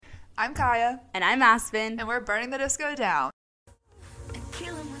I'm Kaya. And I'm Aspen. And we're burning the disco down.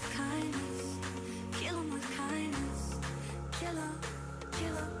 Kill 'em with kindness. Kill 'em with kindness. Kill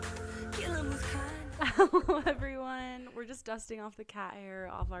 'em with kindness. Hello, everyone. We're just dusting off the cat hair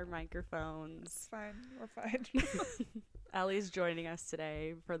off our microphones. It's fine. We're fine. Allie's joining us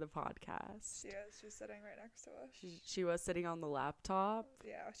today for the podcast. She is. She's sitting right next to us. She was sitting on the laptop.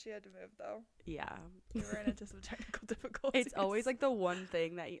 Yeah, she had to move, though. Yeah. We ran into some technical difficulties. It's always like the one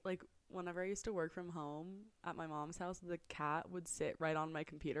thing that, like, whenever I used to work from home at my mom's house, the cat would sit right on my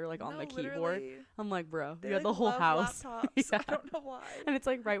computer, like on my keyboard. Literally. I'm like, bro, They you had like, the whole love house. Laptops. Yeah. I don't know why. And it's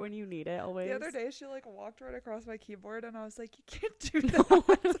like right when you need it, always. The other day, she like walked right across my keyboard, and I was like, "You can't do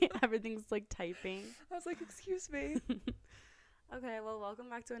that." Everything's like typing. I was like, "Excuse me." Okay, well, welcome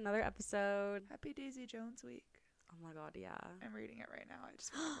back to another episode. Happy Daisy Jones week. Oh my god, yeah. I'm reading it right now. I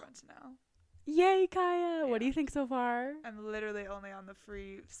just want everyone to know. Yay, Kaya. Yeah. What do you think so far? I'm literally only on the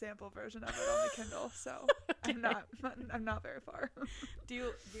free sample version of it on the Kindle, so Okay. I'm not very far. Do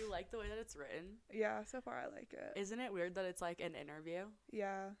you like the way that it's written? Yeah, so far I like it. Isn't it weird that it's like an interview?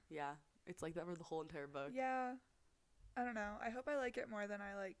 Yeah. Yeah. It's like that for the whole entire book. Yeah. I don't know. I hope I like it more than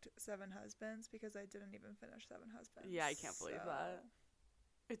I liked Seven Husbands, because I didn't even finish Seven Husbands. Yeah, I can't believe that.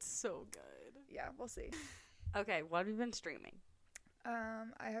 It's so good. Yeah, we'll see. Okay, what have you been streaming?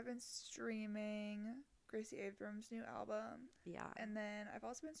 I have been streaming Gracie Abrams' new album, Yeah. and then I've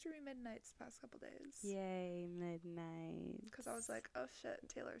also been streaming Midnights the past couple days. Yay, midnight. Because I was like, oh shit,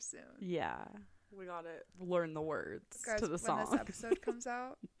 Taylor soon. Yeah. We gotta learn the words Guys, to the song. when this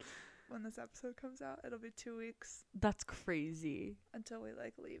episode comes out, it'll be 2 weeks That's crazy. until we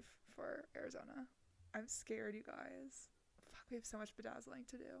like leave for Arizona. I'm scared, you guys. Fuck, we have so much bedazzling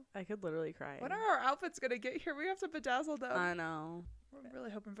to do. I could literally cry. When are our outfits gonna get here? We have to bedazzle them. I know. We're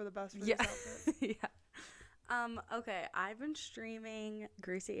really hoping for the best for Yeah. these outfits. Yeah. Okay, I've been streaming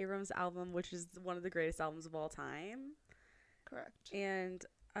Gracie Abrams' album, which is one of the greatest albums of all time. Correct. And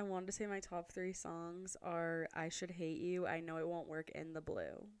I wanted to say my top 3 songs are I Should Hate You, I Know It Won't Work, in the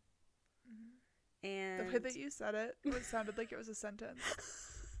Blue. Mm-hmm. And The way that you said it sounded like it was a sentence.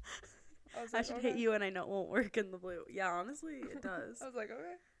 Was I like, Should okay. Hate You and I Know It Won't Work, in the Blue. Yeah, honestly, it does. I was like,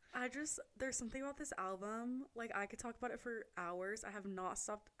 okay. There's something about this album, like, I could talk about it for hours. I have not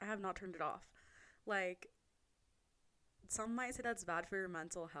turned it off. Like, some might say that's bad for your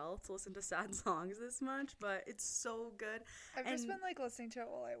mental health to listen to sad songs this much, but it's so good. I've just been like listening to it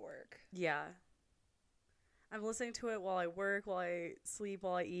while I work. Yeah. I'm listening to it while I work, while I sleep,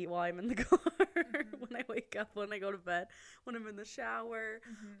 while I eat, while I'm in the car, when I wake up, when I go to bed, when I'm in the shower.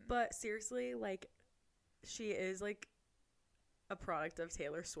 Mm-hmm. But seriously, like, she is, like, a product of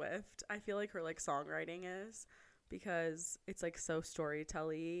Taylor Swift. I feel like her, like, songwriting is, because it's, like, so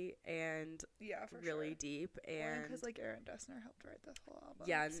storytelly and Yeah, for really sure. deep. And because like Aaron Dessner helped write this whole album.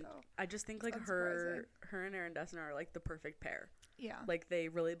 yeah, and so. I just think, like, It's her and Aaron Dessner are, like, the perfect pair. Yeah. Like, they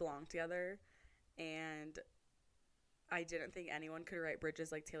really belong together. And I didn't think anyone could write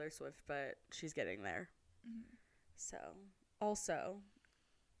bridges like Taylor Swift, but she's getting there. Mm-hmm. So, also,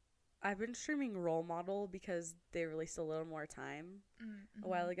 I've been streaming Role Model because they released A Little More Time Mm-hmm. a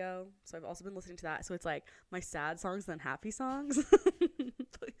while ago. So I've also been listening to that. So it's like my sad songs and happy songs.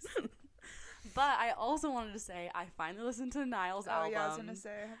 Please. But I also wanted to say I finally listened to Niall's album. Yeah, I was gonna say,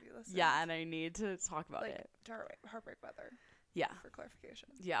 have you listened? Yeah, and I need to talk about like, it. to Heartbreak Weather. Yeah. For clarification.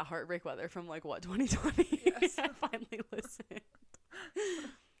 Yeah, Heartbreak Weather from, like, what, 2020? Yes. I finally listened.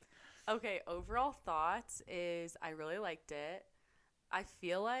 Okay, overall thoughts is I really liked it. I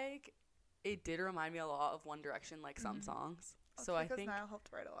feel like it did remind me a lot of One Direction, like, some songs. So I because think, Niall helped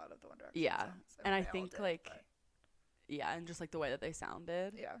write a lot of the One Direction yeah. songs. And I they all think, did, like, but yeah, and just, like, the way that they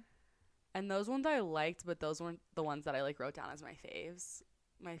sounded. yeah. And those ones I liked, but those weren't the ones that I, like, wrote down as my faves.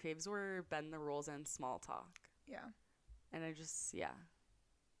 My faves were Bend the Rules and Small Talk. Yeah. And I just, yeah.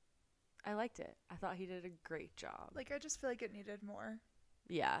 I liked it. I thought he did a great job. Like, I just feel like it needed more.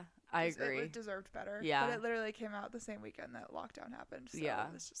 Yeah, I agree. It deserved better. Yeah. But it literally came out the same weekend that lockdown happened. So Yeah.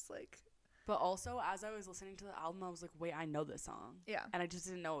 it was just like. But also, as I was listening to the album, I was like, wait, I know this song. Yeah. And I just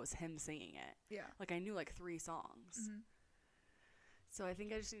didn't know it was him singing it. Yeah. Like, I knew, like, 3 songs. Mm-hmm. So I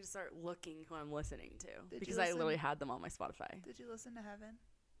think I just need to start looking who I'm listening to. Did you because I listen- literally had them on my Spotify. Did you listen to Heaven?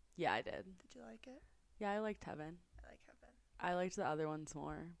 Yeah, I did. Did you like it? Yeah, I liked Heaven. I like Heaven. I liked the other ones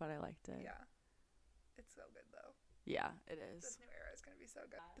more, but I liked it. Yeah. It's so good, though. Yeah, it is. This new era is going to be so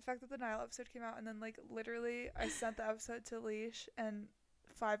good. The fact that the Niall episode came out and then, like, literally I sent the episode to Leash and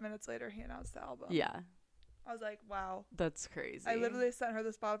 5 minutes later he announced the album. Yeah. I was like, wow. That's crazy. I literally sent her the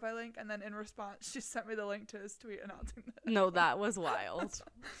Spotify link, and then in response, she sent me the link to his tweet announcing that. No, that was wild.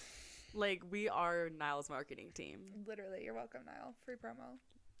 Like, we are Niall's marketing team. Literally, you're welcome, Niall. Free promo.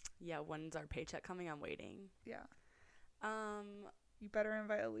 Yeah, when's our paycheck coming? I'm waiting. Yeah. You better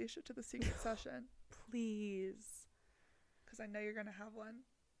invite Alicia to the secret session. Please. Because I know you're going to have one.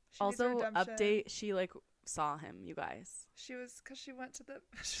 Also, update, she like saw him, you guys. She was, because she went to the,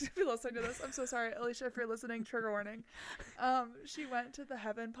 she's going to be listening to this. I'm so sorry, Alicia, if you're listening, trigger warning. She went to the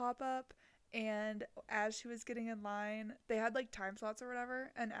Heaven pop-up, and as she was getting in line, they had like time slots or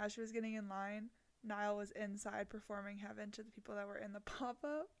whatever, and as she was getting in line, Niall was inside performing Heaven to the people that were in the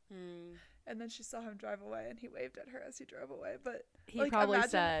pop-up. And then she saw him drive away, and he waved at her as he drove away. But he like, probably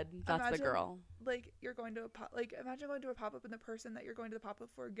said, "That's the girl." Like, you're going to imagine going to a pop-up, and the person that you're going to the pop-up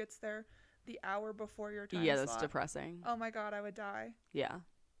for gets there the hour before your time. Yeah, that's depressing. Oh my god, I would die. Yeah,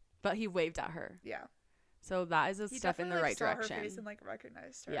 but he waved at her. Yeah. So that is a step in the right direction. Saw her face and like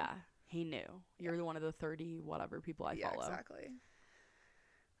recognized her. Yeah, he knew. You're one of the 30 whatever people I follow. Yeah, exactly.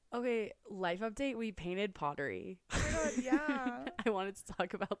 Okay, life update. We painted pottery. Oh my god, yeah. I wanted to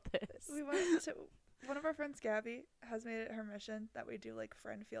talk about this. We went to one of our friends, Gabby, has made it her mission that we do like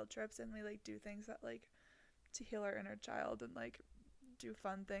friend field trips, and we like do things that like to heal our inner child and like do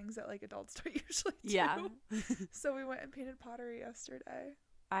fun things that like adults don't usually do. Yeah. So we went and painted pottery yesterday.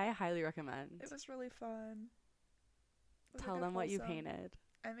 I highly recommend. It was really fun. Tell them what you painted.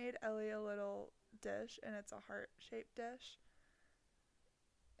 I made Ellie a little dish, and it's a heart-shaped dish.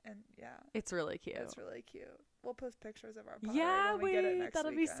 And yeah, it's really cute. It's really cute. We'll post pictures of our pottery when we get it next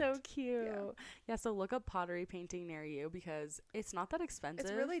that'll weekend. Be so cute. Yeah, so look up pottery painting near you because it's not that expensive.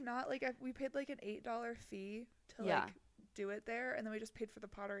 It's really not. Like, we paid like an $8 fee to like do it there, and then we just paid for the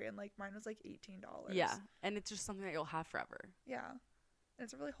pottery, and like mine was like $18. Yeah, and it's just something that you'll have forever. Yeah, and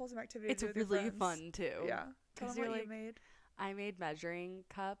it's a really wholesome activity. It's to do with really your friends. fun too. Yeah, tell them what you made. I made measuring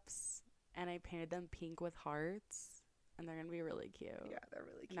cups, and I painted them pink with hearts. And they're going to be really cute. Yeah, they're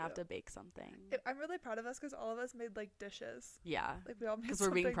really cute. And I have to bake something. I'm really proud of us because all of us made, like, dishes. Yeah. Like, we all made because we're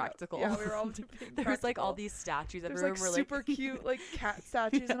being practical. Yeah, we were all being practical. There's, like, all these statues. There's, like, super cute, like, cat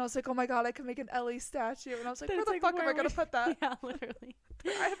statues. And I was like, oh, my God, I can make an Ellie statue. And I was like, where the fuck am I going to put that? Yeah, literally.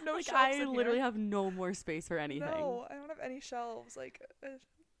 I have no shelves I literally have no more space for anything. No, I don't have any shelves. Like,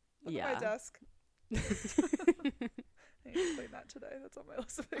 look at my desk. I need to clean that today. That's on my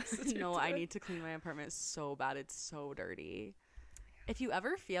list of things to do No, today. I need to clean my apartment so bad. It's so dirty. If you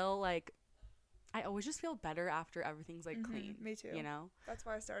ever feel like, I always just feel better after everything's like clean. Me too. You know? That's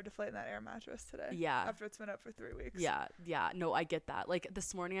why I started deflating that air mattress today. Yeah. After it's been up for 3 weeks. Yeah. Yeah. No, I get that. Like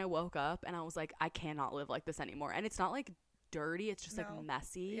this morning I woke up and I was like, I cannot live like this anymore. And it's not like dirty. It's just like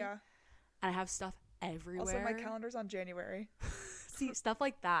messy. Yeah. And I have stuff everywhere. Also, my calendar's on January. See, stuff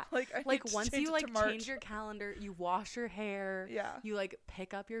like that. Like once you like change your calendar, you wash your hair, you like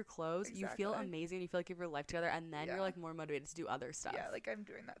pick up your clothes, you feel amazing, you feel like you have your life together, and then you're like more motivated to do other stuff. Yeah, like I'm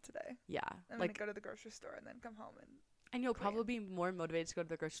doing that today. Yeah. I'm gonna go to the grocery store and then come home and you'll probably be more motivated to go to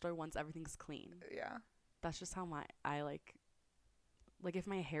the grocery store once everything's clean. Yeah. That's just how I like if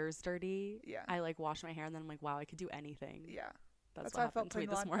my hair's dirty, I like wash my hair and then I'm like, wow, I could do anything. Yeah. That's why what happened to me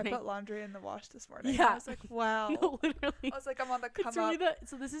this morning. I put laundry in the wash this morning. Yeah. I was like, wow. No, literally. I was like, I'm on the come really up.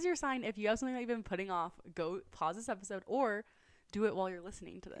 So this is your sign. If you have something that you've been putting off, go pause this episode or do it while you're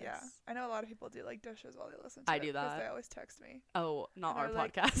listening to this. Yeah. I know a lot of people do like dishes while they listen to it. I do that. Because they always text me. Oh, not our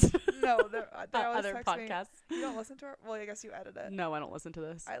like, podcast. No, they always other text podcasts. Me. You don't listen to it? Well, I guess you edit it. No, I don't listen to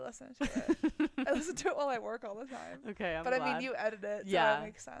this. I listen to it. I listen to it while I work all the time. Okay, I'm But glad. I mean, you edit it, so that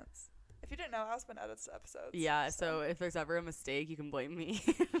makes sense. If you didn't know, Aspen edits episodes. Yeah, so if there's ever a mistake, you can blame me.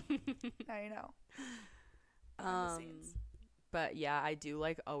 Now you know. Behind the scenes. But yeah, I do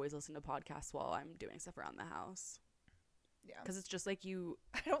like always listen to podcasts while I'm doing stuff around the house. Yeah. Because it's just like you.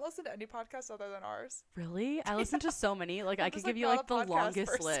 I don't listen to any podcasts other than ours. Really? I listen to so many. Like I could give you like the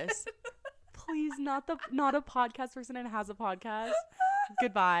longest list. Please, not a podcast person and has a podcast.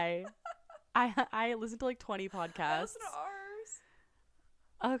 Goodbye. I listen to like 20 podcasts. I listen to ours.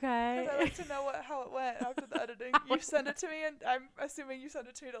 Okay. Because I like to know how it went after the editing. You send it to me, and I'm assuming you send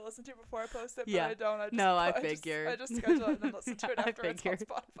it to me to listen to before I post it, but I don't. I figured. I just schedule it and then listen to it after it's on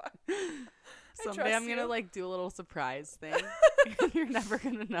Spotify. Someday I'm going to like do a little surprise thing. You're never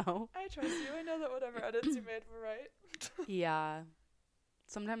going to know. I trust you. I know that whatever edits you made were right. Yeah.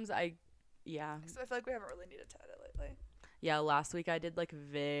 Sometimes Because I feel like we haven't really needed to edit lately. Yeah, last week I did like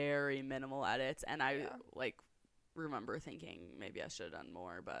very minimal edits, and I like remember thinking maybe I should have done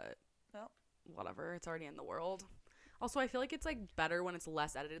more, but whatever, it's already in the world. Also, I feel like it's like better when it's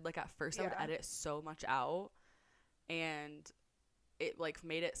less edited. Like at first I would edit so much out, and it like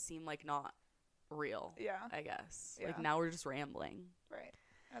made it seem like not real. I guess like now we're just rambling, right,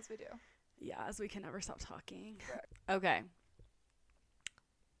 as we do. As we can never stop talking. Correct. Okay,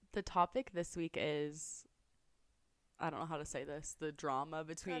 the topic this week is I don't know how to say this, the drama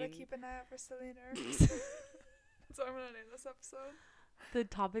between Gotta keep an eye out for Selener. That's what I'm gonna name this episode. the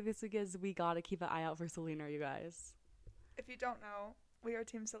topic this week is we gotta keep an eye out for Selener, you guys. If you don't know, we are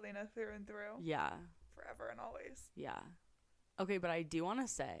Team Selena through and through. Yeah. Forever and always. Yeah. Okay, but I do want to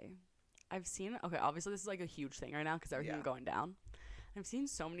say, I've seen, okay, obviously this is like a huge thing right now because everything's going down. I've seen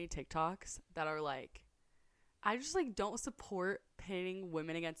so many TikToks that are like, I just like don't support pitting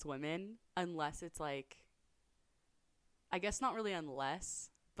women against women unless it's like, I guess not really unless,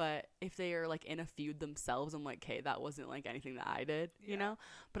 but if they are like in a feud themselves, I'm like, okay, that wasn't like anything that I did, you know?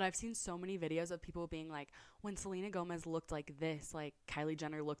 But I've seen so many videos of people being like, when Selena Gomez looked like this, like Kylie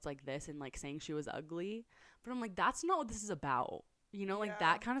Jenner looked like this, and like saying she was ugly. But I'm like, that's not what this is about. You know, like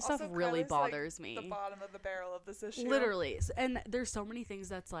that kind of stuff really bothers me. The bottom of the barrel of this issue. Literally. And there's so many things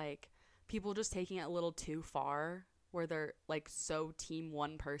that's like people just taking it a little too far where they're like so team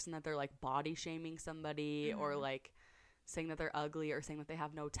one person that they're like body shaming somebody or like saying that they're ugly or saying that they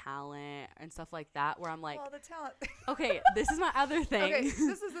have no talent and stuff like that, where I'm like, well, the talent. Okay, this is my other thing. Okay,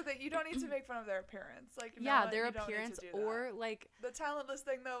 this is the thing. You don't need to make fun of their appearance. Like, their appearance or like the talentless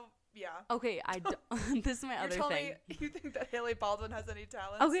thing though. Yeah. Okay, this is my other thing. Me you think that Hailey Baldwin has any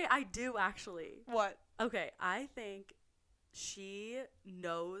talent? Okay, I do actually. What? Okay, I think she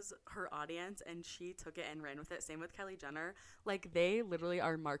knows her audience and she took it and ran with it. Same with Kylie Jenner. Like, they literally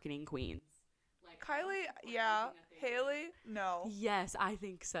are marketing queens. Like, Kylie, yeah. Hailey, no. Yes, I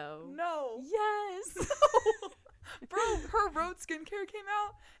think so. No. Yes. No. Bro, her Rhode skincare came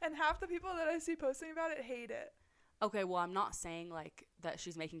out, and half the people that I see posting about it hate it. Okay, well, I'm not saying, like, that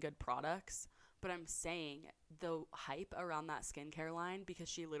she's making good products, but I'm saying the hype around that skincare line, because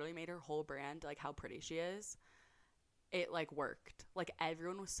she literally made her whole brand, like, how pretty she is, it, like, worked. Like,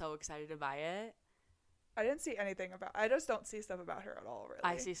 everyone was so excited to buy it. I didn't see anything about. I just don't see stuff about her at all, really.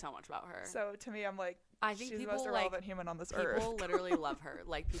 I see so much about her. So to me, I'm like, I think she's people, the most irrelevant human on this earth. People literally love her.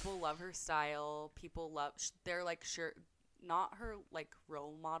 Like, people love her style. People love. They're like, sure, not her like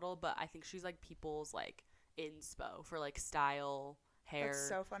role model, but I think she's like people's like inspo for like style, hair, That's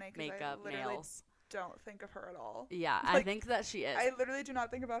so funny, makeup, nails. Don't think of her at all. Yeah, like, I think that she is. I literally do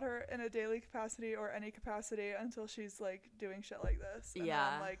not think about her in a daily capacity or any capacity until she's like doing shit like this. And then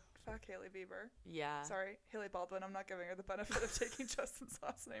I'm like, fuck Hailey Bieber. Yeah. Sorry, Hailey Baldwin. I'm not giving her the benefit of taking Justin's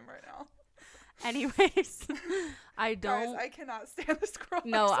last name right now. Anyways, I don't. Guys, I cannot stand this girl.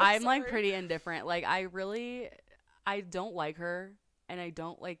 No, I'm sorry. like pretty indifferent. Like, I don't like her, and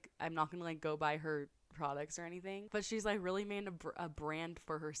I'm not gonna like go buy her products or anything, but she's like really made a brand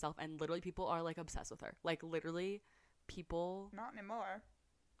for herself, and literally people are like obsessed with her. Like, literally people. Not anymore.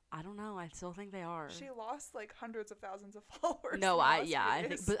 I don't know, I still think they are. She lost like hundreds of thousands of followers. No, I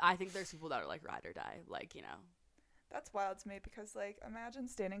think there's people that are like ride or die, like, you know. That's wild to me, because like, imagine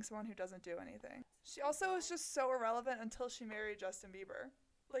standing someone who doesn't do anything. She also was just so irrelevant until she married Justin Bieber.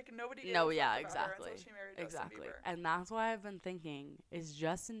 Like, nobody gave a fuck about her until she married Justin Bieber. And that's why I've been thinking, is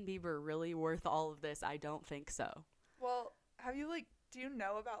Justin Bieber really worth all of this? I don't think so. Well, do you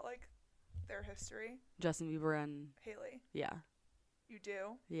know about like their history? Justin Bieber and Hailey. Yeah. You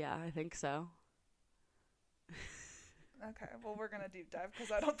do? Yeah, I think so. Okay, well, we're gonna deep dive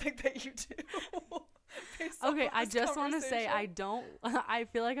because I don't think that you do. Okay, I just want to say I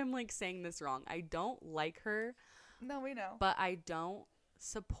feel like I'm like saying this wrong. I don't like her. No, we know. But I don't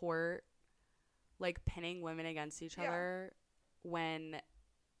support like pinning women against each other when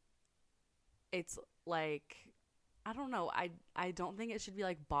it's like, I don't know. I don't think it should be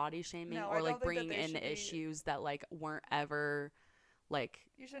like body shaming or like bringing in issues that like weren't ever like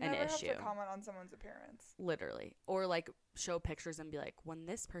you should an never issue. have to comment on someone's appearance. Literally. Or like show pictures and be like, when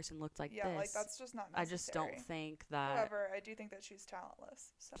this person looked like this. Yeah, like that's just not necessary. I just don't think that. However, I do think that she's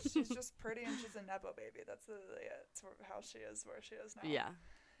talentless. So she's just pretty and she's a nepo baby. That's literally it. It's how she is where she is now. Yeah.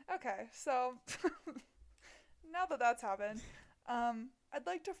 Okay, so now that that's happened, I'd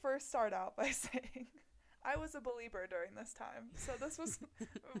like to first start out by saying I was a believer during this time. So this was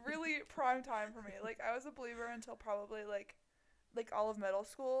really prime time for me. Like, I was a believer until probably like all of middle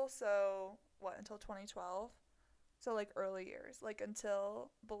school. So until 2012? So like early years, like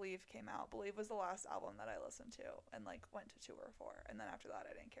until Believe came out. Believe was the last album that I listened to and like went to tour for. And then after that,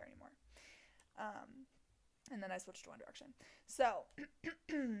 I didn't care anymore. And then I switched to One Direction. So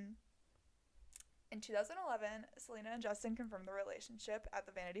in 2011, Selena and Justin confirmed the relationship at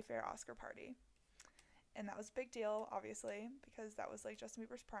the Vanity Fair Oscar party. And that was a big deal, obviously, because that was like Justin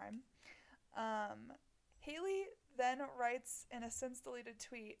Bieber's prime. Hailey then writes in a since deleted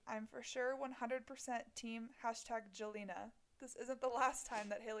tweet, "I'm for sure 100% team #Jolena. This isn't the last time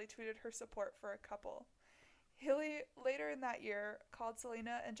that Hailey tweeted her support for a couple." Hailey later in that year called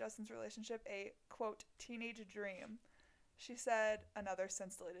Selena and Justin's relationship a, quote, teenage dream, She said, another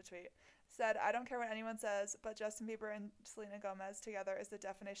since deleted tweet, said, I don't care what anyone says, but Justin Bieber and Selena Gomez together is the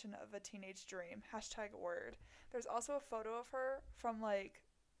definition of a teenage dream. #word. There's also a photo of her from, like,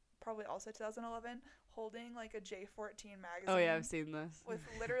 probably also 2011, holding, like, a J14 magazine. Oh, yeah, I've seen this. With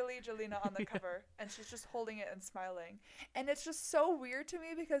literally Jelena on the cover, and she's just holding it and smiling. And it's just so weird to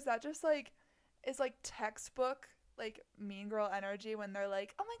me because that just, like, is, like, textbook, like, mean girl energy when they're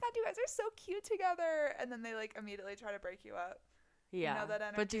like, oh my god, you guys are so cute together, and then they, like, immediately try to break you up. Yeah. You know that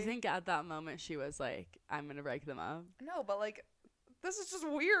energy? But do you think at that moment she was like, I'm going to break them up? No, but, like, this is just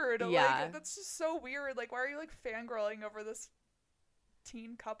weird. Yeah. Like, that's just so weird. Like, why are you, like, fangirling over this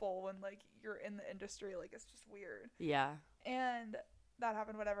teen couple when, like, you're in the industry? Like, it's just weird. Yeah. And that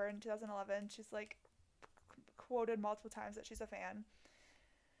happened, whatever, in 2011. She's, like, quoted multiple times that she's a fan.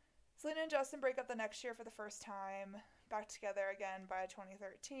 Selena and Justin break up the next year for the first time. Back together again by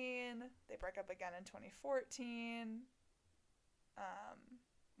 2013. They break up again in 2014.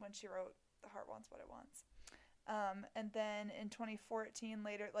 When she wrote The Heart Wants What It Wants. And then in 2014,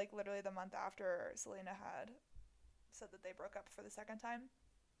 later, like literally the month after Selena had said that they broke up for the second time,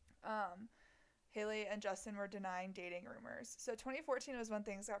 Hailey and Justin were denying dating rumors. So 2014 was when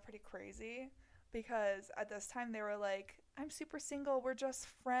things got pretty crazy because at this time they were like, I'm super single, we're just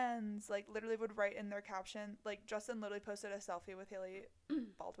friends. Like, literally would write in their caption, like, Justin literally posted a selfie with Hailey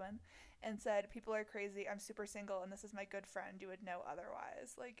Baldwin and said, people are crazy, I'm super single, and this is my good friend, you would know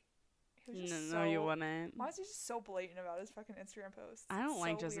otherwise. Like, he was just no, you wouldn't. Why is he just so blatant about his fucking Instagram posts? I don't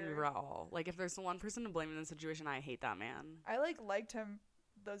like so Justin weird. Bieber at all. Like, if there's one person to blame in this situation, I hate that man. I, like, liked him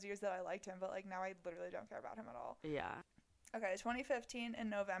those years that I liked him, but, like, now I literally don't care about him at all. Yeah. Okay, 2015 in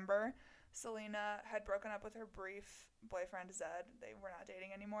November, Selena had broken up with her brief boyfriend, Zed. They were not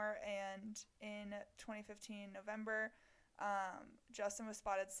dating anymore. And in 2015 November, Justin was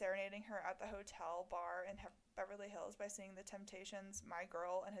spotted serenading her at the hotel bar in Beverly Hills by singing The Temptations' My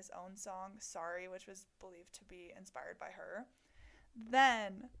Girl and his own song, Sorry, which was believed to be inspired by her.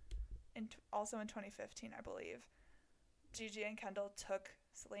 Then, also in 2015, I believe, Gigi and Kendall took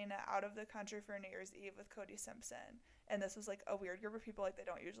Selena out of the country for New Year's Eve with Cody Simpson. And this was, like, a weird group of people. Like, they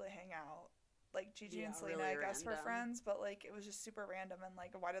don't usually hang out. Like, Gigi and Selena, really I guess, were random. friends. But, like, it was just super random. And,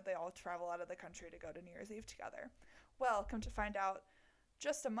 like, why did they all travel out of the country to go to New Year's Eve together? Well, come to find out,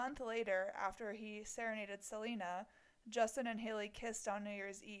 just a month later, after he serenaded Selena, Justin and Hailey kissed on New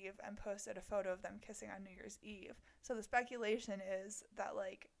Year's Eve and posted a photo of them kissing on New Year's Eve. So the speculation is that,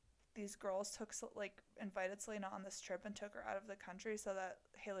 like, these girls invited Selena on this trip and took her out of the country so that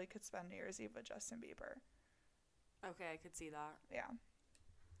Hailey could spend New Year's Eve with Justin Bieber. Okay, I could see that. Yeah.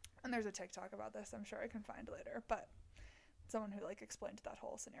 And there's a TikTok about this I'm sure I can find later, but someone who, like, explained that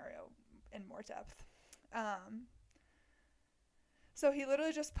whole scenario in more depth. So he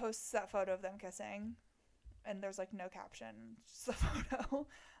literally just posts that photo of them kissing, and there's, like, no caption, just a photo.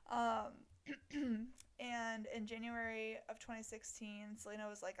 And in January of 2016, Selena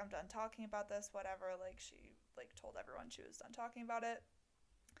was like, I'm done talking about this, whatever. Like, she, like, told everyone she was done talking about it.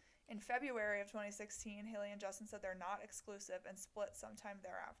 In February of 2016, Hailey and Justin said they're not exclusive and split sometime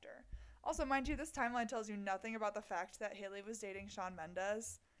thereafter. Also, mind you, this timeline tells you nothing about the fact that Hailey was dating Shawn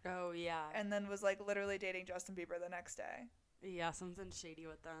Mendes. Oh, yeah. And then was, like, literally dating Justin Bieber the next day. Yeah, something shady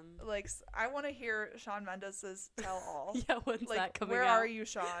with them. Like, I want to hear Shawn Mendes' tell-all. Yeah, when's like, that coming where out? are you,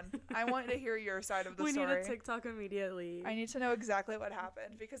 Sean? I want to hear your side of the We story. need a TikTok immediately. I need to know exactly what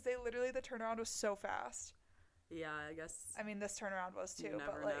happened because the turnaround was so fast. Yeah, I guess. I mean, this turnaround was too, You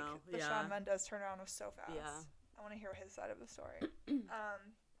but, never like, know. the Yeah. Shawn Mendes turnaround was so fast. Yeah. I want to hear his side of the story.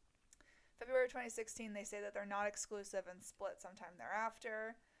 February 2016, they say that they're not exclusive and split sometime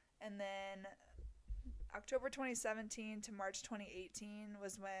thereafter. And then October 2017 to March 2018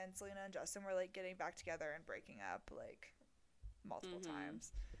 was when Selena and Justin were, like, getting back together and breaking up, like, multiple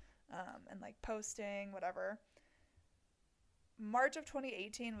times. And, like, posting, whatever. March of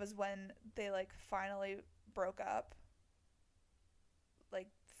 2018 was when they, like, finally broke up. Like,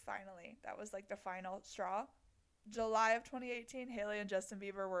 finally. That was, like, the final straw. July of 2018, Hailey and Justin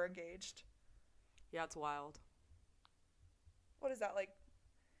Bieber were engaged. Yeah, it's wild. What is that, like,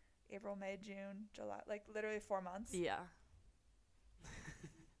 April, May, June, July? Like, literally 4 months? Yeah.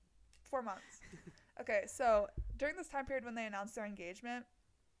 4 months. Okay, so during this time period when they announced their engagement,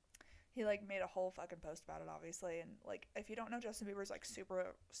 he, like, made a whole fucking post about it, obviously. And, like, if you don't know, Justin Bieber's, like,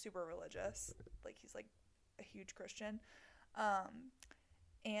 super, super religious. Like, he's, like, a huge Christian.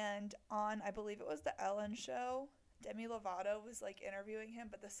 And on, I believe it was the Ellen show, Demi Lovato was, like, interviewing him,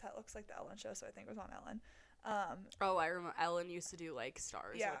 but the set looks like the Ellen show, so I think it was on Ellen. Oh, I remember Ellen used to do, like,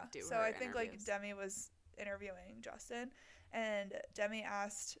 stars. Yeah, would do so her I think, like, interviews. Demi was interviewing Justin, and Demi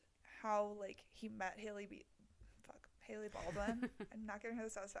asked how, like, he met Haley Baldwin. I'm not giving her the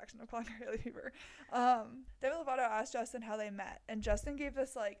satisfaction of calling her Haley Bieber. Demi Lovato asked Justin how they met, and Justin gave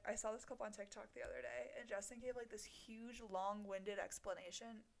this, like, I saw this clip on TikTok the other day, and Justin gave, like, this huge, long-winded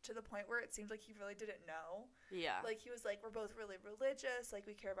explanation to the point where it seemed like he really didn't know. Yeah. Like, he was like, we're both really religious, like,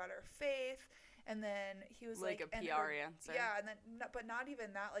 we care about our faith. And then he was like a PR answer. Yeah, and then, but not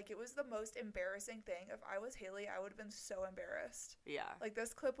even that. Like, it was the most embarrassing thing. If I was Haley, I would have been so embarrassed. Yeah. Like,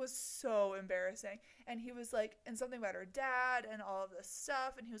 this clip was so embarrassing. And he was like, and something about her dad and all of this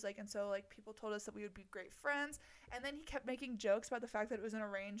stuff. And he was like, and so, like, people told us that we would be great friends. And then he kept making jokes about the fact that it was an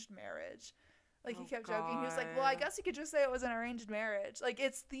arranged marriage. Like, he kept joking. He was like, well, I guess you could just say it was an arranged marriage. Like,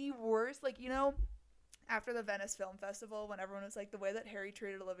 it's the worst. Like, you know, after the Venice Film Festival, when everyone was like, the way that Harry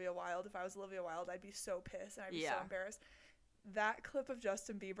treated Olivia Wilde, if I was Olivia Wilde, I'd be so pissed and I'd be so embarrassed. That clip of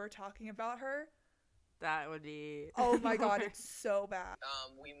Justin Bieber talking about her, that would be... Oh my God, it's so bad.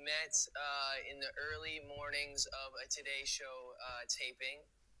 We met in the early mornings of a Today Show taping.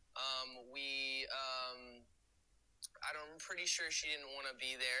 I'm pretty sure she didn't want to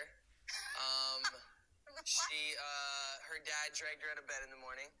be there. Her dad dragged her out of bed in the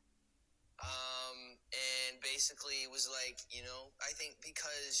morning. And basically was like, you know, I think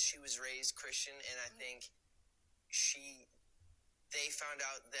because she was raised Christian, and I think they found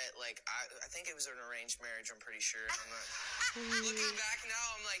out that, like, I think it was an arranged marriage, I'm pretty sure. I'm not, looking back now,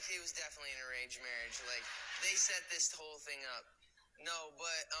 I'm like, it was definitely an arranged marriage. Like, they set this whole thing up. No,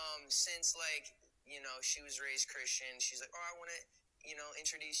 but, since, like, you know, she was raised Christian, she's like, oh, I want to, you know,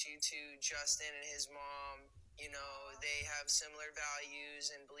 introduce you to Justin and his mom. You know, they have similar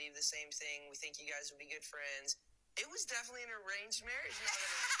values and believe the same thing. We think you guys would be good friends. It was definitely an arranged marriage.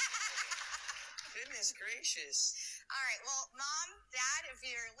 Goodness gracious. All right, well, Mom, Dad, if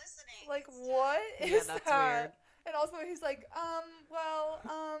you're listening. Like, what is that's that? weird. And also he's like,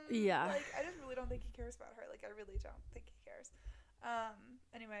 yeah. Like, I just really don't think he cares about her. Like, I really don't think he cares.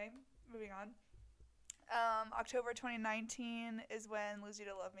 Anyway, moving on. October 2019 is when Lose You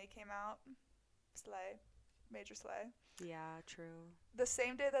to Love Me came out. Slay. Major slay. Yeah, true. The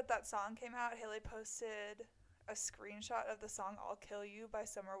same day that song came out, Haley posted a screenshot of the song I'll Kill You by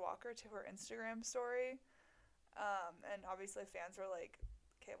Summer Walker to her Instagram story. And obviously fans were like,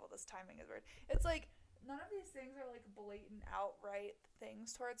 okay, well, this timing is weird. It's like, none of these things are like blatant, outright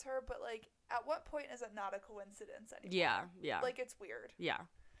things towards her, but like, at what point is it not a coincidence anymore? Yeah. Like, it's weird.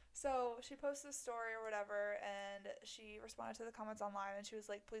 Yeah. So she posted a story or whatever, and she responded to the comments online, and she was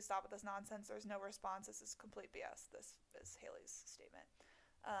like, please stop with this nonsense. There's no response. This is complete BS. This is Haley's statement.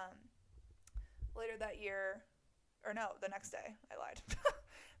 Later that year, or no, the next day, I lied.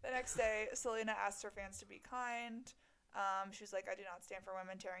 The next day, Selener asked her fans to be kind. She's like, I do not stand for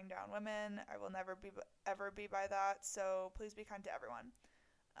women tearing down women. I will never ever be by that, so please be kind to everyone.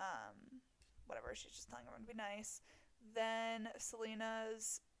 Whatever, she's just telling everyone to be nice. Then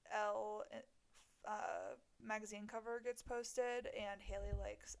Selena's Elle magazine cover gets posted, and Haley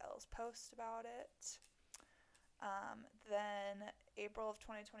likes Elle's post about it. Then April of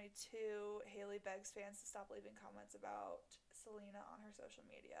 2022, Haley begs fans to stop leaving comments about Selener on her social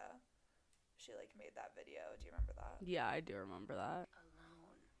media. She like made that video. Do you remember that? Yeah, I do remember that.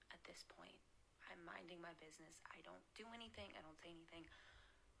 Alone at this point. I'm minding my business. I don't do anything. I don't say anything.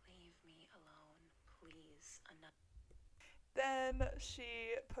 Leave me alone, please. Enough. Then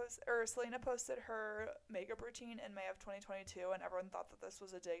Selener posted her makeup routine in May of 2022, and everyone thought that this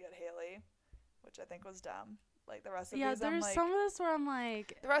was a dig at Haley, which I think was dumb. Like, the rest of these, I'm there's like, some of this where I'm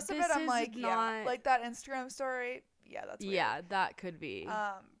like, the rest of it, I'm like, yeah, like that Instagram story, yeah, that's weird. Yeah, that could be.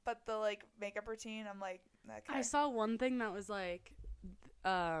 But the like makeup routine, I'm like, okay. I saw one thing that was like,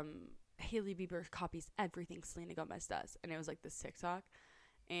 Hailey Bieber copies everything Selena Gomez does, and it was like this TikTok.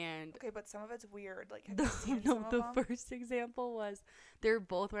 And okay, but some of it's weird. Like, have you seen some of the them? first example was they're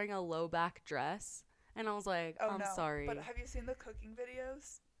both wearing a low back dress, and I was like, Oh, I'm no. sorry. But have you seen the cooking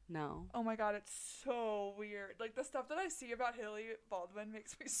videos? No. Oh my God, it's so weird. Like, the stuff that I see about Haley Baldwin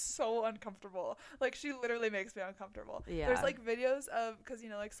makes me so uncomfortable. Like, she literally makes me uncomfortable. Yeah. There's like videos of, because you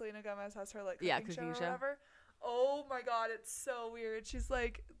know, like Selena Gomez has her like cooking show or whatever. Oh my God, it's so weird. She's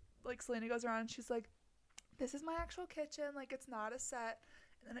like Selena goes around and she's like, this is my actual kitchen. Like, it's not a set.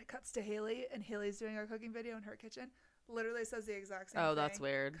 And then it cuts to Haley, and Haley's doing a cooking video in her kitchen. Literally says the exact same thing. Oh, that's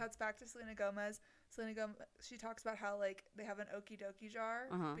weird. Cuts back to Selena Gomez. Selena Gomez, she talks about how, like, they have an okie dokie jar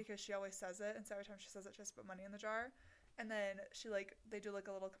because she always says it. And so every time she says it, she has to put money in the jar. And then she, like, they do, like,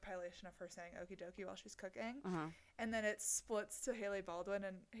 a little compilation of her saying okie dokie while she's cooking. And then it splits to Haley Baldwin,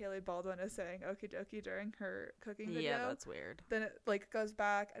 and Haley Baldwin is saying okie dokie during her cooking video. Yeah, that's weird. Then it, like, goes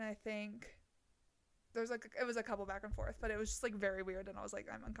back, and I think there's, like, it was a couple back and forth, but it was just, like, very weird, and I was like,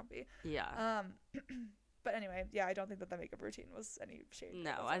 I'm uncomfy. Yeah. But anyway, yeah, I don't think that the makeup routine was any shade.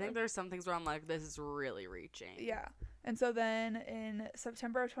 No, I think there's some things where I'm like, this is really reaching. Yeah. And so then in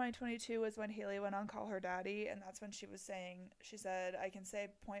September of 2022 was when Haley went on Call Her Daddy, and that's when she said, I can say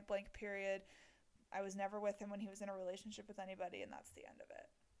point blank period, I was never with him when he was in a relationship with anybody, and that's the end of it.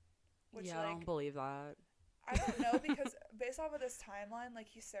 Which, yeah, I don't believe that. I don't know, because based off of this timeline, like,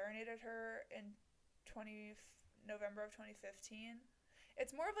 he serenaded her in November of 2015.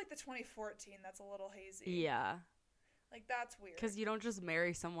 It's more of like the 2014 that's a little hazy. Yeah. Like, that's weird. Because you don't just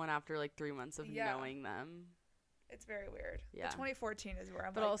marry someone after like 3 months of knowing them. It's very weird. Yeah. The 2014 is where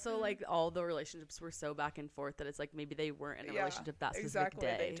I'm But also, like, all the relationships were so back and forth that it's like maybe they weren't in a relationship that specific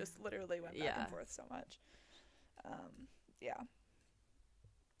day. They just literally went back and forth so much. Yeah.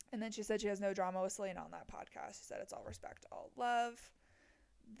 And then she said she has no drama with Selener on that podcast. She said it's all respect, all love.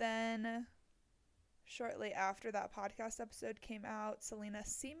 Then, shortly after that podcast episode came out, Selener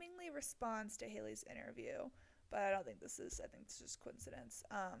seemingly responds to Haley's interview. But I don't think I think it's just coincidence.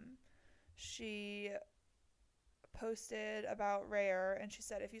 She posted about Rare, and she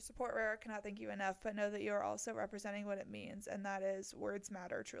said, if you support Rare, I cannot thank you enough, but know that you are also representing what it means, and that is words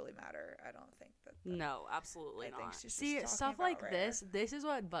matter, truly matter. I don't think that. No, absolutely not. Think she's See, just stuff talking like about Rare. this is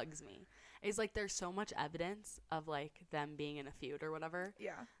what bugs me. Is like there's so much evidence of like them being in a feud or whatever.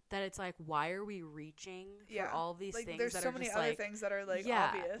 Yeah. That it's like, why are we reaching for all these like, things there's that so are many just other like, things that are like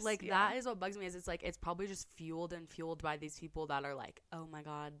yeah, obvious. like that is what bugs me. Is it's like it's probably just fueled by these people that are like, oh my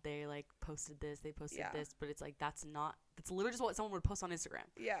god, they like posted this, they posted this, but it's like that's literally just what someone would post on Instagram.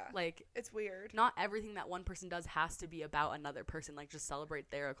 Yeah, like it's weird. Not everything that one person does has to be about another person. Like, just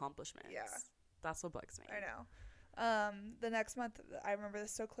celebrate their accomplishments. Yeah, that's what bugs me. I know. The next month, I remember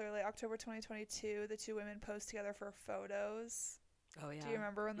this so clearly, October 2022, the two women posed together for photos. Oh, yeah. Do you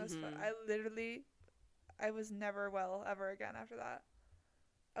remember when those I was never well ever again after that.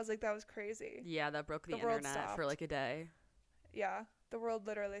 I was like, that was crazy. Yeah, that broke the internet for like a day. Yeah, the world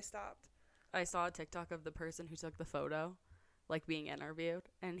literally stopped. I saw a TikTok of the person who took the photo, like, being interviewed,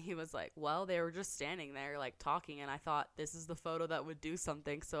 and he was like, well, they were just standing there, like, talking, and I thought this is the photo that would do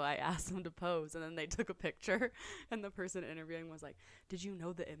something, so I asked them to pose, and then they took a picture, and the person interviewing was like, did you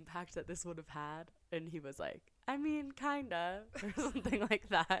know the impact that this would have had? And he was like, I mean, kinda, or something like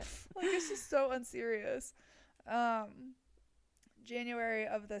that. Like, it's just so unserious. January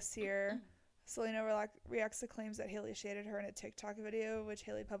of this year, Selener reacts to claims that Haley shaded her in a TikTok video, which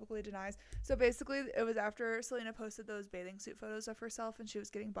Haley publicly denies. So basically, it was after Selener posted those bathing suit photos of herself, and she was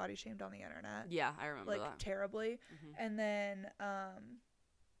getting body shamed on the internet. Yeah, I remember that. Terribly. Mm-hmm. And then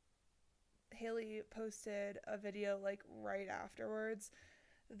Haley posted a video, like, right afterwards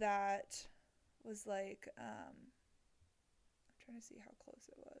that was, like, I'm trying to see how close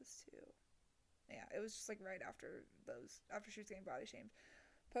it was to. Yeah, it was just, like, right after she was getting body shamed.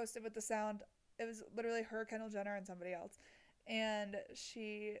 Posted with the sound. It was literally her, Kendall Jenner, and somebody else. And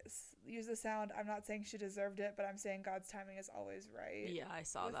she used the sound, I'm not saying she deserved it, but I'm saying God's timing is always right. Yeah, I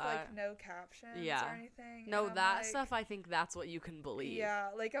saw with, that. Like, no captions or anything. No, that stuff, I think that's what you can believe. Yeah,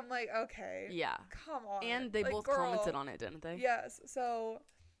 like, I'm like, okay. Yeah. Come on. And they both commented on it, didn't they? Yes. So,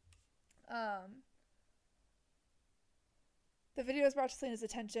 the video was brought to Selena's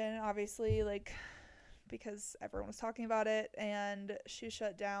attention, obviously, like, because everyone was talking about it, and she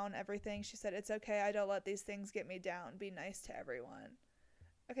shut down everything. She said, it's okay, I don't let these things get me down. Be nice to everyone.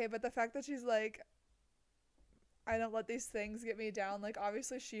 Okay, but the fact that she's like, I don't let these things get me down, like,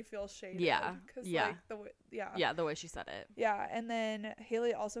 obviously she feels shaded. Yeah. Like, the way she said it. Yeah, and then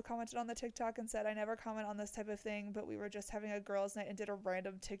Haley also commented on the TikTok and said, I never comment on this type of thing, but we were just having a girls' night and did a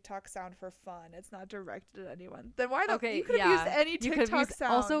random TikTok sound for fun. It's not directed at anyone. Then why don't you could have used any TikTok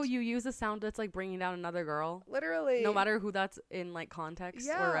sound. Also, you use a sound that's, like, bringing down another girl. Literally. No matter who that's in, like, context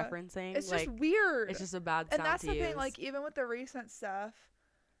or referencing. It's like, just weird. It's just a bad sound. And that's the thing, like, even with the recent stuff.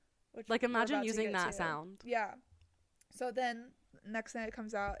 Which like, imagine using that sound. Yeah. So then, next thing that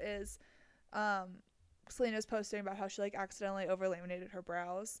comes out is Selena's posting about how she, like, accidentally over-laminated her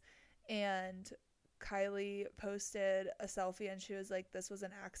brows. And Kylie posted a selfie, and she was like, this was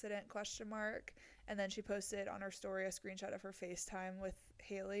an accident, ? And then she posted on her story a screenshot of her FaceTime with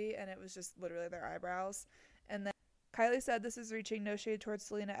Haley, and it was just literally their eyebrows. And then Kylie said, this is reaching no shade towards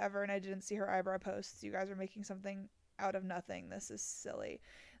Selener ever, and I didn't see her eyebrow posts. You guys are making something out of nothing. This is silly.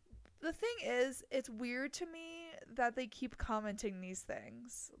 The thing is, it's weird to me that they keep commenting these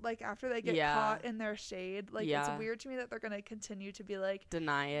things. Like, after they get caught in their shade. Like, it's weird to me that they're going to continue to be like,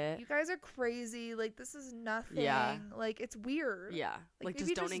 deny it. You guys are crazy. Like, this is nothing. Yeah. Like, it's weird. Yeah. Like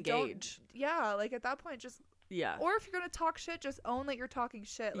just don't engage. Yeah. Like, at that point, just. Yeah. Or if you're going to talk shit, just own that you're talking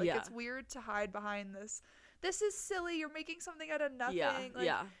shit. Like, it's weird to hide behind this. This is silly. You're making something out of nothing. Yeah. Like,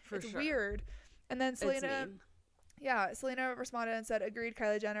 for it's sure. weird. And then It's Selena, mean. Selena responded and said, "Agreed,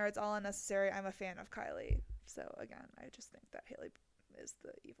 Kylie Jenner. It's all unnecessary. I'm a fan of Kylie." So again, I just think that Haley is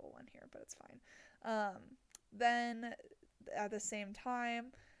the evil one here, but it's fine. Then at the same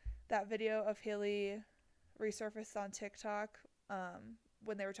time, that video of Haley resurfaced on TikTok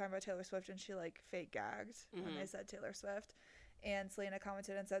when they were talking about Taylor Swift, and she like fake gagged when they said Taylor Swift. And Selena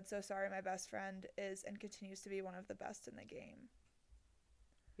commented and said, "So sorry, my best friend is and continues to be one of the best in the game."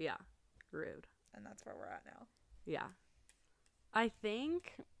 Yeah. Rude. And that's where we're at now. Yeah. I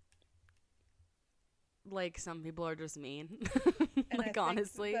think like some people are just mean. And like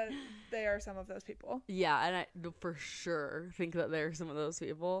honestly. that they are some of those people. Yeah, and I for sure think that there are some of those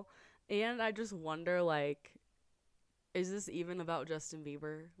people. And I just wonder, like, is this even about Justin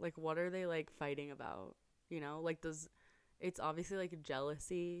Bieber? Like, what are they, like, fighting about? You know? Like, it's obviously, like,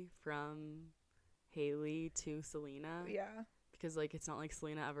 jealousy from Haley to Selena. Yeah. Because, like, it's not like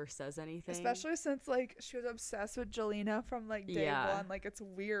Selena ever says anything. Especially since, like, she was obsessed with Jelena from, like, day one. Like, it's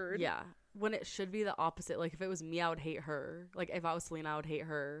weird. Yeah. When it should be the opposite. Like, if it was me, I would hate her. Like, if I was Selena, I would hate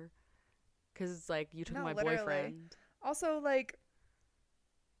her. Because it's like, you took my boyfriend. Also, like...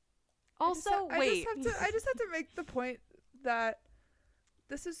 Also, wait. I just have to make the point that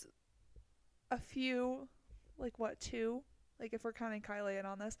this is a few, like, what, two? Like, if we're counting Kylie in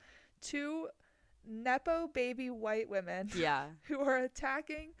on this. Two Nepo baby white women. Yeah. Who are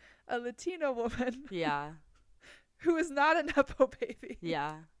attacking a Latino woman. Yeah. Who is not a Nepo baby.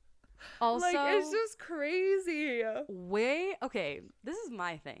 Yeah. Also, like, it's just crazy. Okay, this is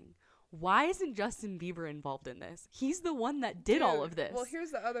my thing. Why isn't Justin Bieber involved in this? He's the one that did all of this. Well,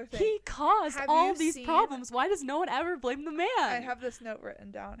 here's the other thing. He caused all these problems. Why does no one ever blame the man? I have this note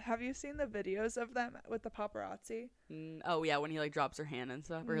written down. Have you seen the videos of them with the paparazzi? Oh, yeah, when he, like, drops her hand and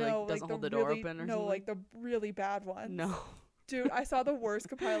stuff. Or, no, like, doesn't hold the door open or something. No, like, the really bad ones. No. Dude, I saw the worst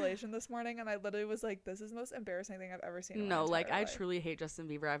compilation this morning, and I literally was like, this is the most embarrassing thing I've ever seen in my entire I life. truly hate Justin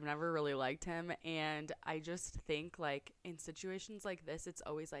Bieber. I've never really liked him, and I just think, like, in situations like this, it's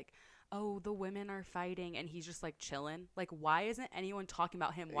always like, oh, the women are fighting, and he's just, like, chilling. Like, why isn't anyone talking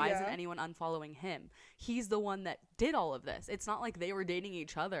about him? Why isn't anyone unfollowing him? He's the one that did all of this. It's not like they were dating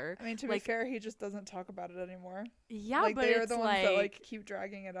each other. I mean, to be fair, he just doesn't talk about it anymore. Yeah, like, but they're it's the ones that, like, keep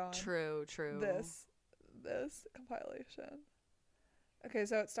dragging it on. True. This compilation. Okay,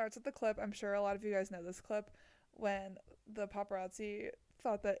 so it starts with the clip. I'm sure a lot of you guys know this clip when the paparazzi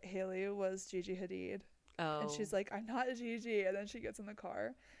thought that Haley was Gigi Hadid. Oh. And she's like, "I'm not Gigi," and then she gets in the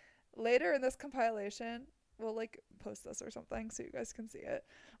car. Later in this compilation, we'll, like, post this or something so you guys can see it.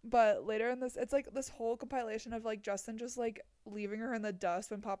 But later in this, it's, like, this whole compilation of, like, Justin just, like, leaving her in the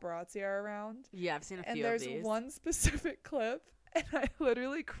dust when paparazzi are around. Yeah, I've seen a few of these. And there's one specific clip, and I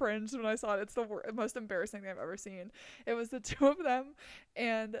literally cringed when I saw it. It's the most embarrassing thing I've ever seen. It was the two of them,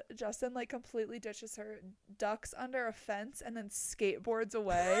 and Justin, like, completely ditches her, ducks under a fence, and then skateboards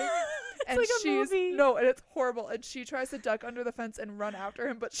away. And like a movie. No, and it's horrible. And she tries to duck under the fence and run after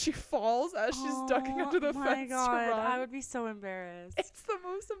him, but she falls as she's ducking under the fence. Oh my God, to run. I would be so embarrassed. It's the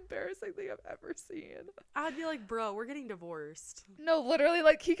most embarrassing thing I've ever seen. I'd be like, bro, we're getting divorced. No, literally,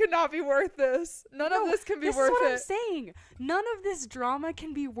 like, he cannot be worth this. None of this can be worth it. This is what I'm saying. None of this drama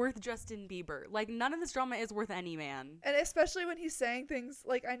can be worth Justin Bieber. Like, none of this drama is worth any man. And especially when he's saying things,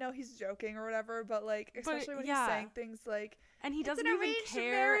 like, I know he's joking or whatever, but, like, especially when he's saying things like, and he doesn't it's an even arranged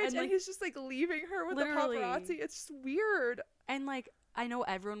care, marriage, and he's just, like, leaving her with the paparazzi. It's just weird. And, like, I know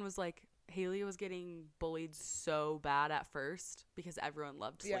everyone was like, Haley was getting bullied so bad at first because everyone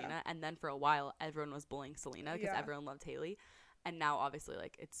loved Selena, and then for a while everyone was bullying Selena because everyone loved Haley, and now obviously,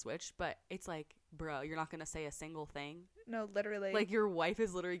 like, it's switched. But it's like, bro, you're not gonna say a single thing. No, literally. Like, your wife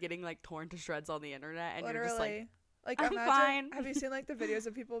is literally getting, like, torn to shreds on the internet, and you're just like, I'm imagine, fine. Have you seen, like, the videos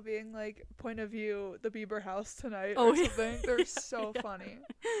of people being like, point of view, the Bieber house tonight or something? They're so funny.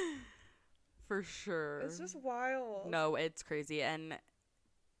 For sure. It's just wild. No, it's crazy. And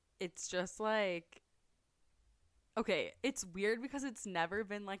it's just like, okay, it's weird because it's never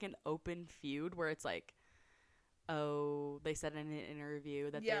been like an open feud where it's like, oh, they said in an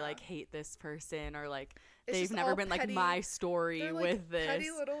interview that they, like, hate this person, or, like, they've never been petty, like, my story they're, like, with this.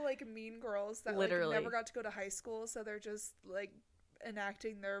 Petty little, like, mean girls that literally, like, never got to go to high school, so they're just, like,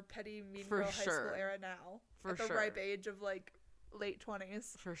 enacting their petty mean girl high school era now. At the ripe age of, like, late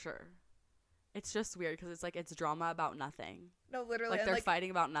 20s. For sure. It's just weird because it's like, it's drama about nothing. No, literally. Like, they're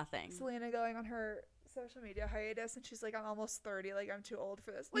fighting about nothing. Selena going on her social media hiatus, and she's like, I'm almost 30, like, I'm too old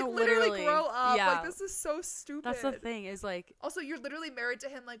for this. Like, no, literally grow up. Like, this is so stupid. That's the thing, is like, also, you're literally married to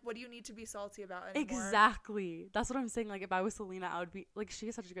him. Like, what do you need to be salty about anymore? Exactly. That's what I'm saying. Like, if I was Selena, I would be like, she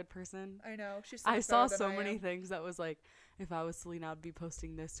is such a good person. I know, she's I saw so many things that was like, if I was Selena, I'd be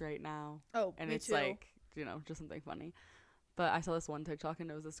posting this right now. Oh, And me it's too. like, you know, just something funny. But I saw this one TikTok,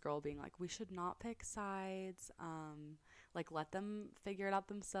 and it was this girl being like, we should not pick sides. Like, let them figure it out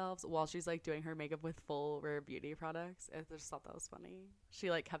themselves, while she's like doing her makeup with full Rare Beauty products. I just thought that was funny.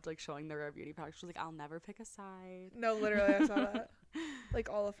 She like kept like showing the Rare Beauty products. She was like, I'll never pick a side. No, literally, I saw that. Like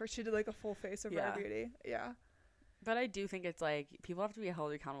all of her, she did like a full face of Rare Yeah. Beauty. Yeah. But I do think it's like people have to be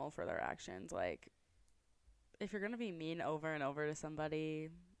held accountable for their actions. Like, if you're gonna be mean over and over to somebody,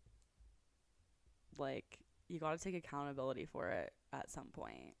 like, you gotta take accountability for it at some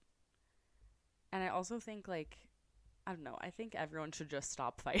point. And I also think, like, I don't know, I think everyone should just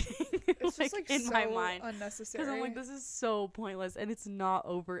stop fighting. It's just like in so my mind, unnecessary. because I'm like, this is so pointless, and it's not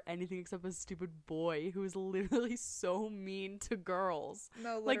over anything except a stupid boy who is literally so mean to girls.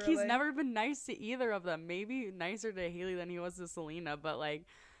 No, literally. Like, he's never been nice to either of them. Maybe nicer to Haley than he was to Selena, but like,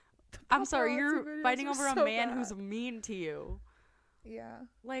 I'm sorry, paparazzi you're videos fighting are over a so man bad. who's mean to you. Yeah.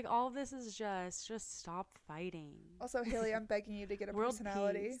 Like, all of this is just stop fighting. Also, Haley, I'm begging you to get a World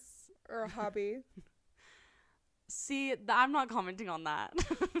personality peace. or a hobby. See, I'm not commenting on that.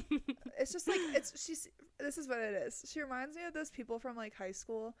 It's just like this is what it is. She reminds me of those people from like high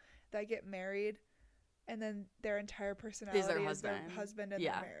school that get married and then their entire personality is their husband and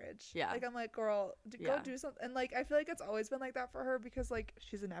Yeah. their marriage. Yeah. Like, I'm like, girl, go do something. And like, I feel like it's always been like that for her because like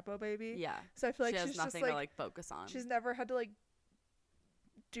she's a nepo baby. Yeah. So I feel like she has she's nothing just to like focus on. she's never had to like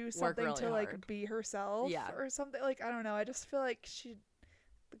do something really to like hard. be herself Yeah. or something. Like, I don't know. I just feel like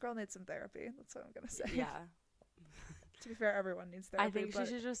the girl needs some therapy. That's what I'm gonna say. Yeah. To be fair, everyone needs therapy. I think she but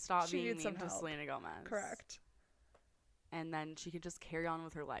should just stop she being needs mean some to help. Selena Gomez. Correct. And then she could just carry on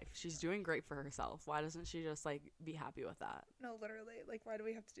with her life. She's doing great for herself. Why doesn't she just like be happy with that? No, literally. Like, why do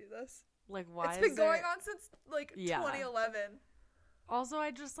we have to do this? Like, why It's is been going there- on since like Yeah. 2011. Also, I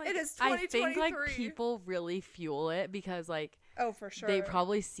just like It is I think like 2023. people really fuel it because like Oh, for sure. they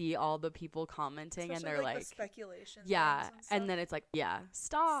probably see all the people commenting, and Especially, they're like, the like, speculation. yeah, things and then it's like, yeah,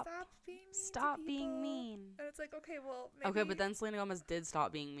 stop being mean. to stop being people. mean. And it's like, okay, well, maybe. Okay, but then Selena Gomez did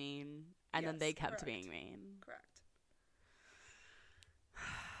stop being mean, and then Yes, they kept correct. being mean. Correct.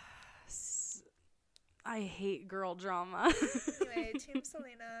 I hate girl drama. Anyway, Team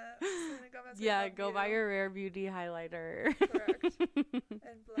Selena Gomez. I Yeah, love go you. buy your Rare Beauty highlighter. Correct.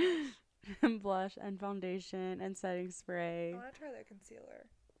 And blush. And blush and foundation and setting I spray. want to try that concealer.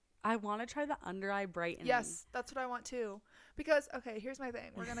 I want to try the under eye brightening. Yes, that's what I want too. Because, okay, here's my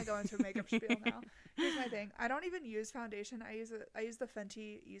thing. We're gonna go into a makeup spiel now. Here's my thing. I don't even use foundation. I use the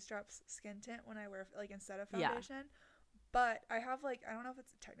Fenty Eavesdrops skin tint when I wear like instead of Yeah. foundation. But I have like, I don't know if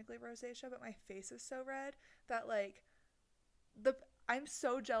it's technically rosacea, but my face is so red that like I'm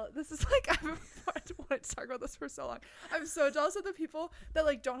so jealous. This is like I've wanted to talk about this for so long. I'm so jealous of the people that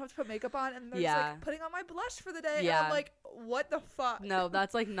like don't have to put makeup on and they're just Yeah. like putting on my blush for the day. Yeah. And I'm like, what the fuck? No,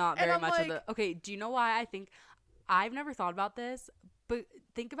 that's like not And very I'm much of like- the. Okay, do you know why I think I've never thought about this? But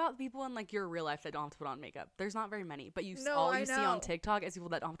think about people in like your real life that don't have to put on makeup. There's not very many, but No, all I you see know. on TikTok is people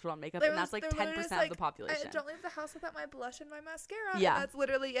that don't have to put on makeup, There and that's was- like they're 10% literally just of like, the population. I don't leave the house without my blush and my mascara. Yeah. And that's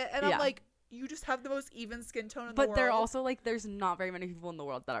literally it. And Yeah. I'm like, you just have the most even skin tone in the But world. they're also like, there's not very many people in the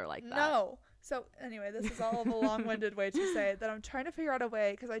world that are like that. No. So anyway, this is all of a long-winded way to say that I'm trying to figure out a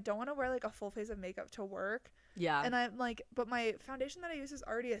way because I don't want to wear like a full face of makeup to work. Yeah. And I'm like, but my foundation that I use is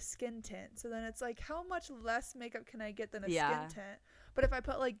already a skin tint. So then it's like, how much less makeup can I get than a Yeah. skin tint? But if I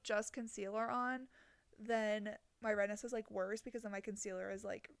put like just concealer on, then my redness is like worse because then my concealer is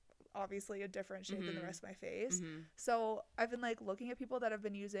like obviously a different shade than the Mhm. rest of my face. Mhm. So I've been like looking at people that have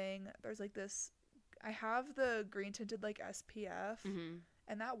been using, there's like this, I have the green tinted like SPF Mhm.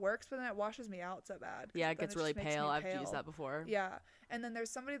 and that works, but then it washes me out so bad. 'cause Yeah, it then gets just really makes me pale. I've pale. used that before. Yeah. And then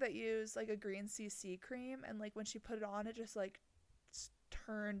there's somebody that used like a green CC cream and like when she put it on, it just like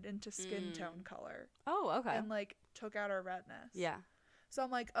turned into skin tone color Oh, okay. and like took out her redness. Yeah. So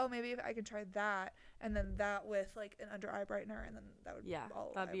I'm like, oh, maybe if I can try that and then that with like an under eye brightener and then that would Yeah,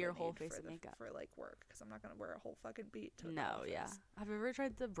 all that'd I be your would whole need face for of makeup. for like work because I'm not gonna wear a whole fucking beat to the No, yeah. office. Have you ever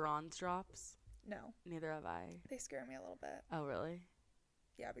tried the bronze drops? No, Neither have I. they scare me a little bit. Oh, really?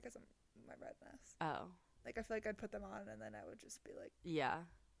 Yeah, because of my redness. Oh. Like I feel like I'd put them on and then I would just be like Yeah.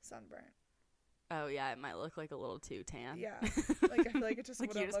 sunburnt. Oh, yeah, it might look like a little too tan. Yeah, like I feel like it just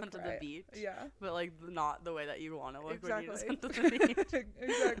like you wouldn't just look went to right. the beach. Yeah, But like not the way that you want to look when you just exactly. went to the beach.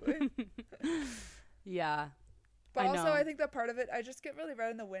 Exactly. Yeah. But I also, know. I think that part of it, I just get really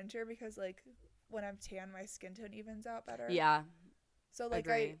red in the winter because like when I'm tan, my skin tone evens out better. Yeah. So like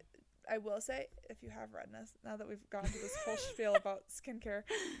Agree. I will say if you have redness, now that we've gone to this whole spiel about skincare,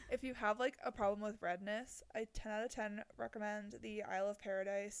 if you have like a problem with redness, I 10 out of 10 recommend the Isle of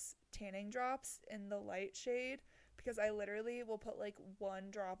Paradise tanning drops in the light shade because I literally will put like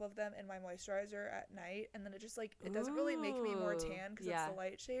 1 drop of them in my moisturizer at night, and then it just like, it doesn't really make me more tan because it's the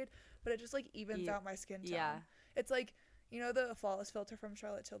light shade, but it just like evens out my skin tone. Yeah. It's like, you know, the Flawless filter from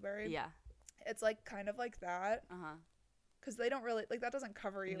Charlotte Tilbury? Yeah. It's like kind of like that. Because they don't really, like, that doesn't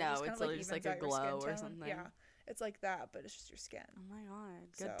cover you. No, It it's kind of just like a glow or something. Yeah. It's like that, but it's just your skin. Oh my god.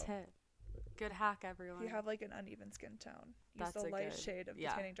 Good tip. Good hack, everyone. If you have like an uneven skin tone, use That's the a light good- shade of the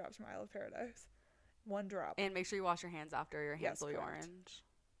yeah. tanning drops from Isle of Paradise. 1 drop. And make sure you wash your hands after. Your hands will be correct. orange.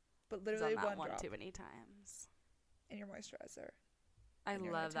 But 'Cause literally I've done 1 that drop too many times. in your moisturizer. I in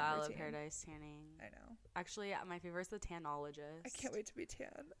your love the nighttime Isle of routine. Paradise tanning. I know. Actually, my favorite is the Tanologist. I can't wait to be tan.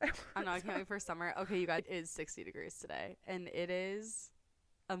 I know, I can't wait for summer. Okay, you guys, it is 60 degrees today, and it is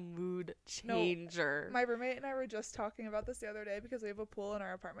a mood changer. My roommate and I were just talking about this the other day because we have a pool in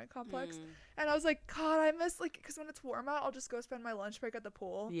our apartment complex, and I was like, God, I miss, like, because when it's warm out, I'll just go spend my lunch break at the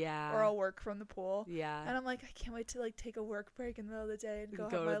pool. Yeah. Or I'll work from the pool. Yeah. And I'm like, I can't wait to, like, take a work break in the middle of the day and go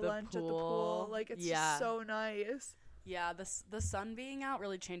Go have to my the lunch at the pool. pool. Like, it's Yeah. just so nice. Yeah, the sun being out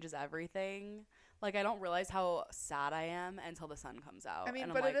really changes everything. Like, I don't realize how sad I am until the sun comes out. I mean,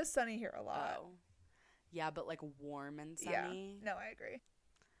 and I'm but like, it is sunny here a lot. oh. Yeah, but, like, warm and sunny. Yeah. No, I agree.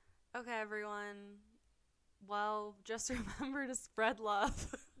 Okay, everyone. Well, just remember to spread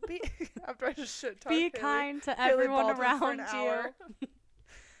love. After I just shit talk Be Haley- kind to Haley everyone Baldwin for around an you. hour.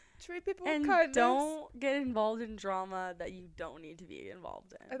 Treat people And with kindness. don't get involved in drama that you don't need to be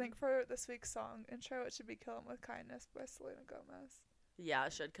involved in. I think for this week's song intro, it should be "Kill 'Em with Kindness" by Selena Gomez. Yeah,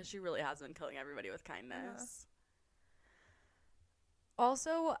 it should, because she really has been killing everybody with kindness.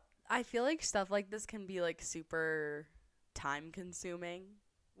 Also, I feel like stuff like this can be, like, super time-consuming.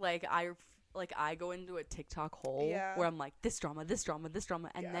 Like, I go into a TikTok hole where I'm like, this drama,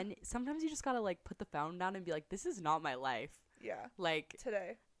 and then sometimes you just gotta, like, put the phone down and be like, this is not my life. Yeah. Like,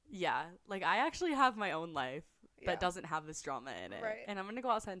 Today. yeah, like, I actually have my own life that Yeah. doesn't have this drama in it. Right. And I'm gonna go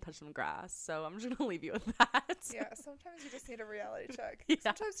outside and touch some grass, so I'm just gonna leave you with that. Yeah, sometimes you just need a reality check. Yeah.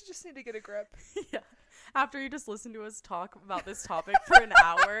 Sometimes you just need to get a grip. Yeah. After you just listen to us talk about this topic for an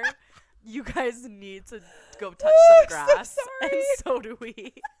hour, you guys need to go touch some grass. So sorry. And so do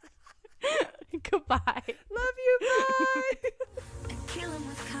we. Goodbye. Love you. Bye. Kill 'em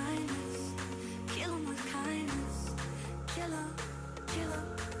with kindness.